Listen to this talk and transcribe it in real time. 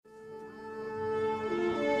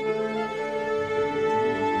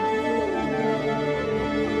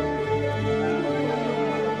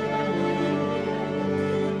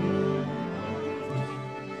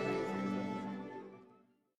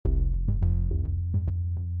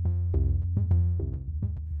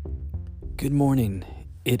Good morning.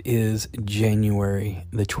 It is January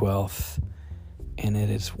the 12th, and it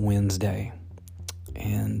is Wednesday.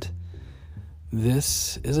 And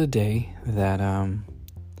this is a day that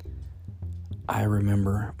I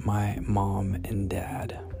remember my mom and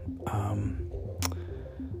dad.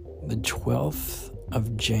 The 12th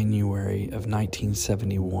of January of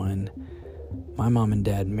 1971, my mom and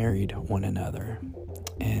dad married one another.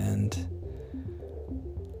 And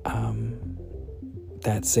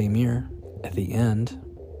that same year, at the end,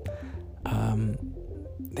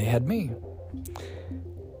 they had me.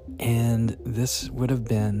 And this would have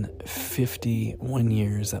been 51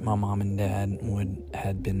 years that my mom and dad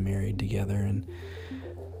had been married together.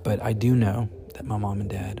 But I do know that my mom and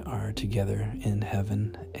dad are together in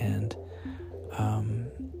heaven. And,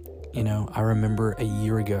 I remember a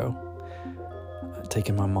year ago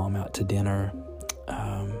taking my mom out to dinner.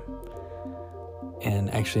 And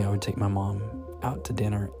actually, I would take my mom out to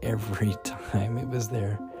dinner every time it was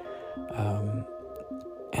their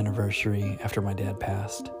anniversary after my dad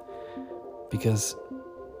passed, because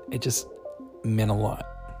it just meant a lot.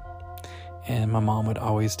 And my mom would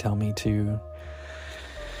always tell me to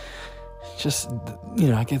just,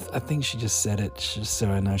 I think she just said it just so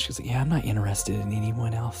I know. She was like, yeah, I'm not interested in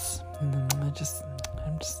anyone else.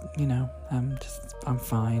 I'm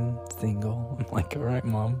fine, single. I'm like, all right,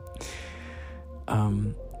 Mom.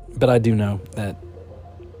 But I do know that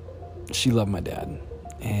she loved my dad,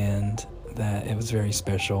 and that it was very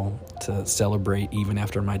special to celebrate even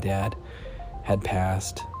after my dad had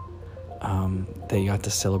passed. They got to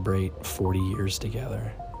celebrate 40 years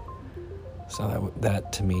together. So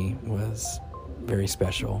that to me was very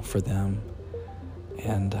special for them.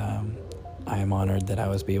 And I am honored that I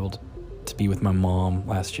was able to be with my mom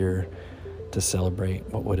last year to celebrate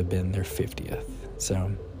what would have been their 50th.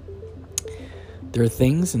 So there are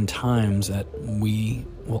things and times that we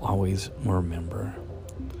will always remember.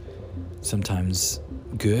 Sometimes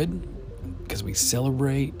good, because we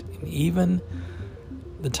celebrate, and even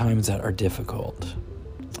the times that are difficult,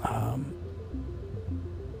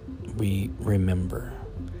 we remember.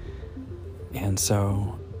 And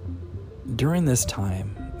so during this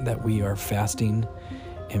time that we are fasting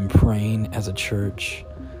and praying as a church,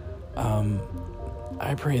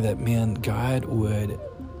 I pray that, God would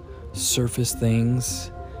surface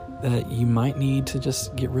things that you might need to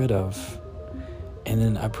just get rid of. And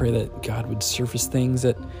then I pray that God would surface things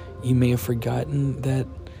that you may have forgotten that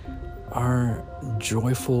are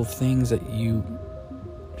joyful things that you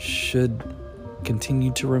should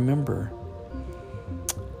continue to remember.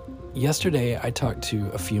 Yesterday, I talked to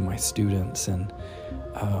a few of my students, and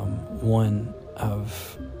one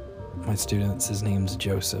of my students, his name's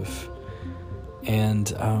Joseph,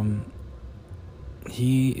 and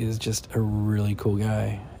he is just a really cool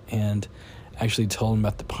guy. And actually told him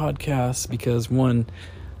about the podcast because, one,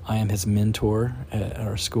 I am his mentor at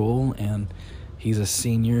our school, and he's a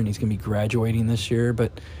senior and he's going to be graduating this year.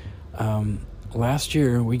 But last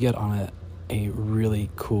year we got on a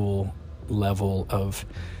really cool level of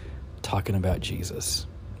talking about Jesus.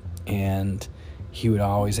 And he would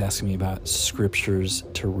always ask me about scriptures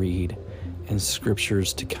to read and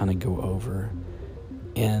scriptures to kind of go over.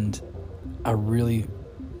 And I really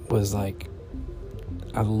was like,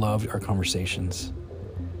 I loved our conversations,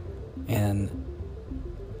 and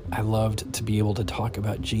I loved to be able to talk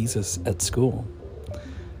about Jesus at school.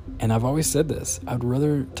 And I've always said this, I'd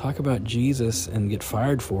rather talk about Jesus and get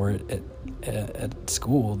fired for it at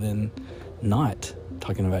school than not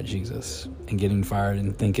talking about Jesus and getting fired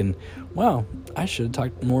and thinking, well, I should have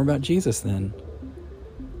talked more about Jesus then.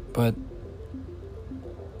 But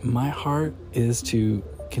my heart is to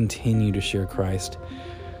continue to share Christ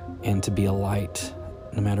and to be a light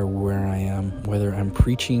no matter where I am, whether I'm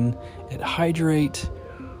preaching at Hydrate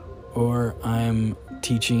or I'm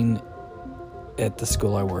teaching at the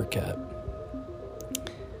school I work at.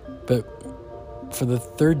 But for the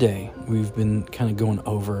third day, we've been kind of going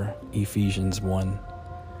over Ephesians 1,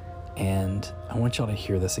 and I want y'all to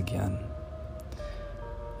hear this again.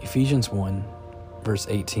 Ephesians 1, verse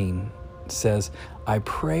 18 says, I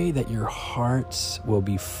pray that your hearts will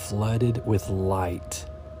be flooded with light,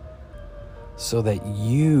 so that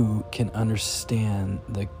you can understand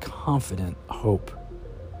the confident hope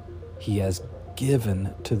he has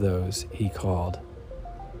given to those he called,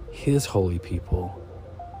 his holy people,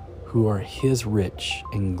 who are his rich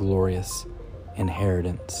and glorious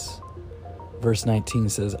inheritance. Verse 19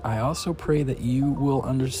 says, I also pray that you will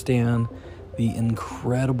understand the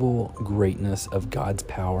incredible greatness of God's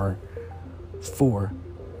power for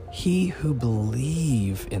he who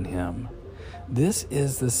believe in him. This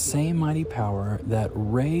is the same mighty power that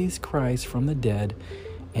raised Christ from the dead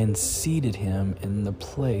and seated him in the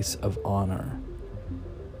place of honor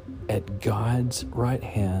at God's right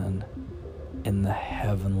hand in the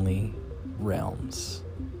heavenly realms.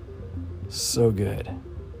 So good.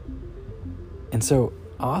 And so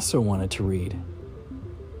I also wanted to read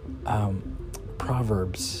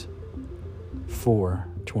Proverbs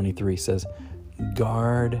 4:23 says,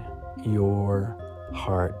 guard your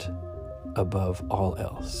heart above all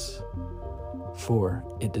else, for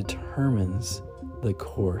it determines the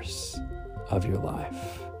course of your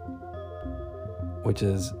life, which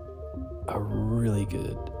is a really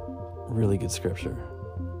good scripture.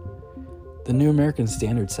 The New American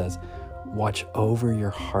Standard says, watch over your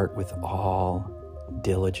heart with all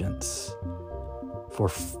diligence, for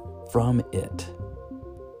from it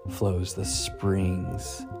flows the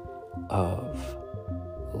springs of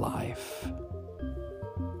life.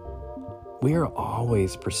 We are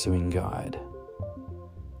always pursuing God.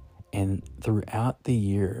 And throughout the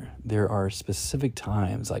year, there are specific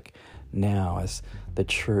times, like now as the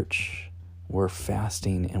church, we're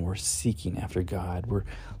fasting and we're seeking after God. We're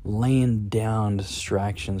laying down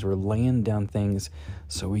distractions. We're laying down things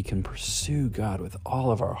so we can pursue God with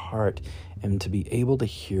all of our heart and to be able to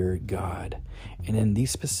hear God. And in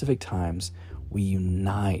these specific times, we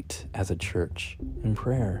unite as a church in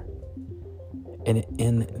prayer. And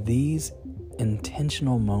in these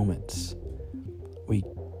intentional moments, we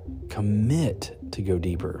commit to go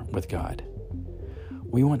deeper with God.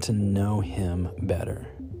 We want to know Him better.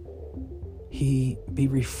 Be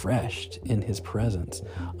refreshed in His presence,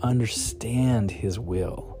 understand His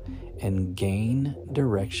will, and gain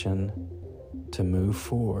direction to move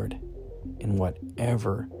forward in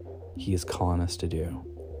whatever He is calling us to do.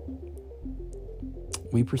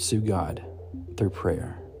 We pursue God through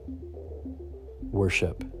prayer,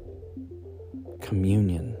 worship,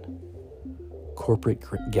 communion, corporate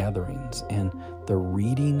gatherings, and the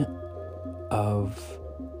reading of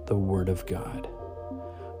the Word of God.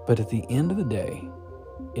 But at the end of the day,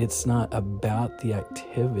 it's not about the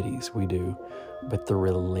activities we do, but the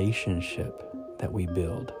relationship that we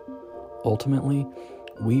build. Ultimately,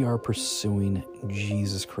 we are pursuing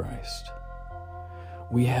Jesus Christ.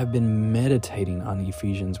 We have been meditating on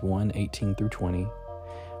Ephesians 1:18-20.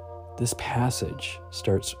 This passage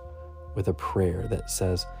starts with a prayer that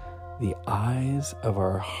says, the eyes of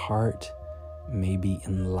our heart may be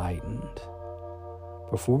enlightened.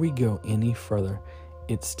 Before we go any further,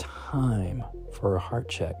 it's time for a heart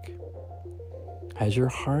check. Has your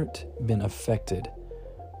heart been affected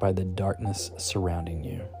by the darkness surrounding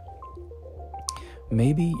you?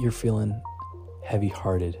 Maybe you're feeling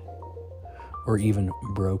heavy-hearted or even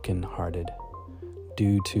broken-hearted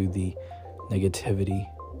due to the negativity,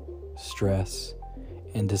 stress,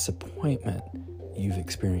 and disappointment you've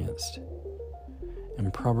experienced.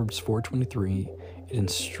 In Proverbs 4:23, it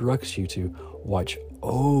instructs you to watch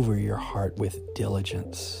over your heart with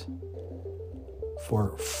diligence,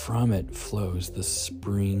 for from it flows the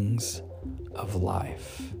springs of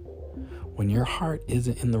life. When your heart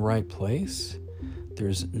isn't in the right place,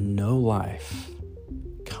 there's no life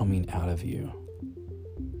coming out of you.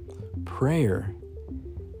 Prayer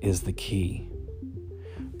is the key.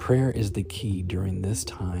 Prayer is the key during this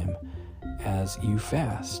time as you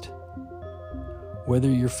fast. Whether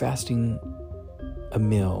you're fasting a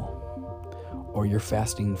meal or you're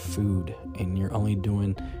fasting food and you're only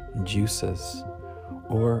doing juices,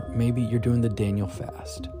 or maybe you're doing the Daniel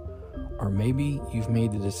fast, or maybe you've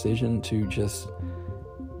made the decision to just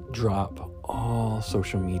drop all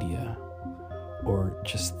social media or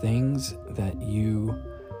just things that you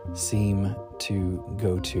seem to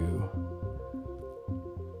go to.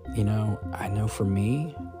 You know, I know for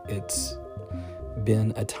me, it's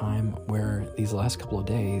been a time where these last couple of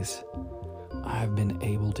days, I've been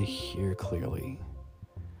able to hear clearly.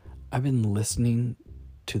 I've been listening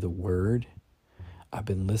to the Word. I've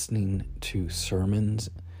been listening to sermons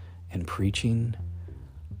and preaching.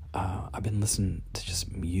 I've been listening to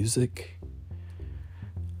just music.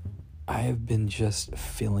 I have been just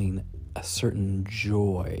feeling a certain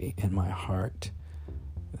joy in my heart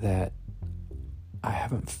that I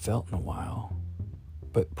haven't felt in a while.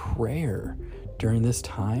 But prayer during this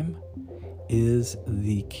time is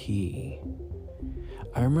the key.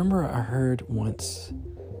 I remember I heard once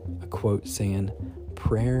a quote saying,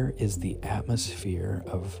 prayer is the atmosphere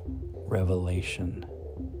of revelation.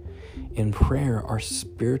 In prayer, our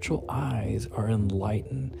spiritual eyes are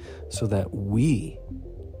enlightened so that we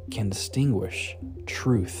can distinguish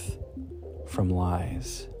truth from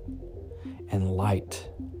lies and light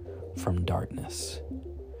from darkness.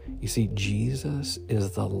 You see, Jesus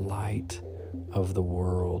is the light of the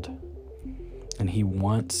world, and He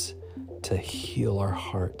wants to heal our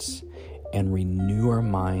hearts and renew our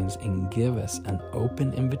minds and give us an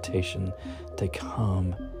open invitation to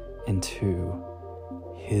come into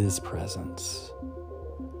His presence.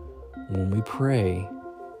 When we pray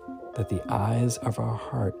that the eyes of our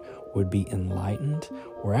heart would be enlightened,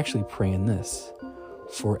 we're actually praying this: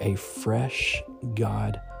 for a fresh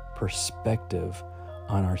God perspective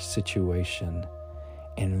on our situation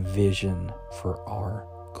and vision for our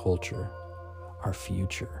culture, our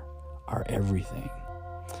future, our everything.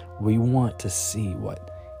 We want to see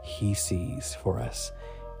what He sees for us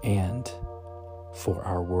and for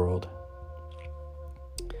our world.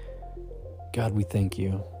 God, we thank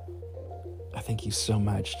You. I thank You so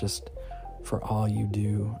much just for all You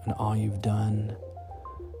do and all You've done.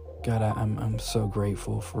 God, I'm so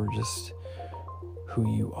grateful for just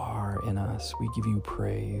who You are in us. We give You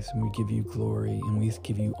praise and we give You glory and we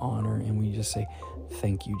give You honor, and we just say,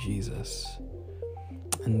 thank You, Jesus.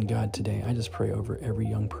 And God, today I just pray over every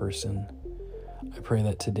young person. I pray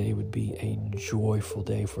that today would be a joyful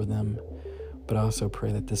day for them, but I also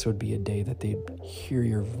pray that this would be a day that they'd hear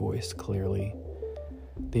Your voice clearly.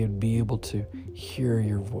 They would be able to hear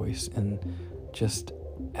Your voice, and just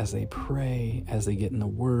as they pray, as they get in the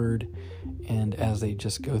Word, and as they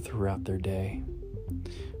just go throughout their day.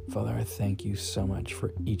 Father, I thank You so much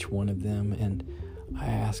for each one of them, and I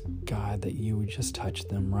ask, God, that You would just touch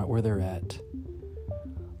them right where they're at.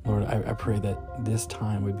 Lord, I pray that this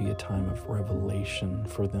time would be a time of revelation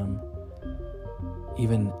for them.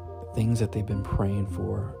 Even things that they've been praying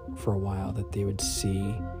for a while, that they would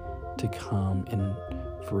see to come in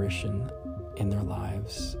fruition in their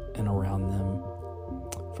lives and around them,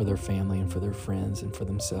 for their family and for their friends and for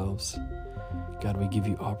themselves. God, we give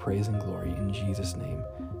You all praise and glory in Jesus' name.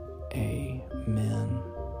 Amen.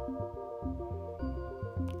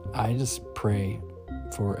 I just pray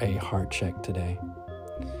for a heart check today.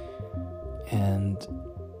 And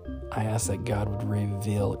I ask that God would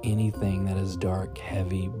reveal anything that is dark,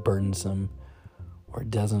 heavy, burdensome, or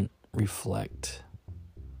doesn't reflect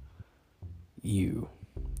You,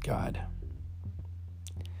 God.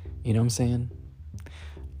 You know what I'm saying?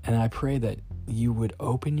 And I pray that You would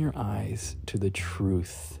open your eyes to the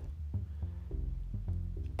truth,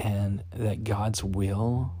 and that God's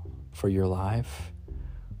will for your life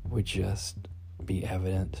would just be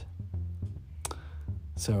evident.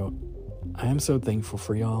 So I am so thankful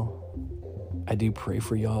for y'all. I do pray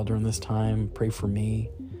for y'all during this time. Pray for me.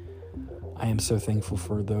 I am so thankful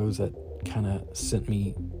for those that kind of sent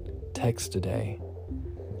me texts today.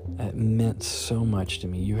 It meant so much to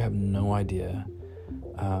me. You have no idea.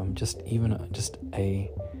 Just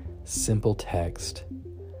a simple text.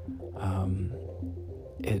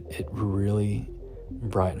 It really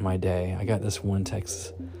brightened my day. I got this one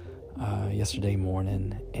text yesterday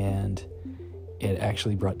morning, and it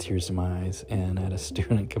actually brought tears to my eyes. And I had a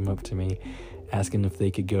student come up to me asking if they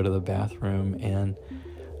could go to the bathroom, and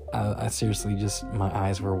I seriously just, my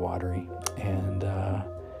eyes were watery. And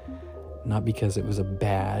not because it was a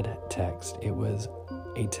bad text, it was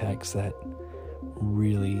a text that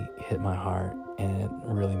really hit my heart, and it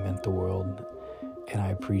really meant the world. And I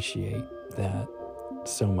appreciate that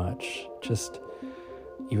so much. Just,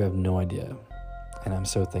 you have no idea. And I'm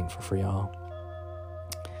so thankful for y'all.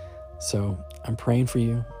 So I'm praying for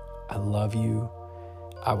you. I love you.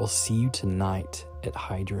 I will see you tonight at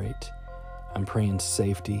Hydrate. I'm praying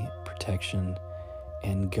safety, protection,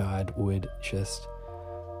 and God would just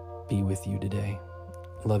be with you today.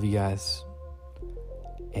 Love you guys.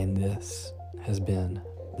 And this has been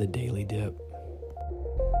the Daily Dip.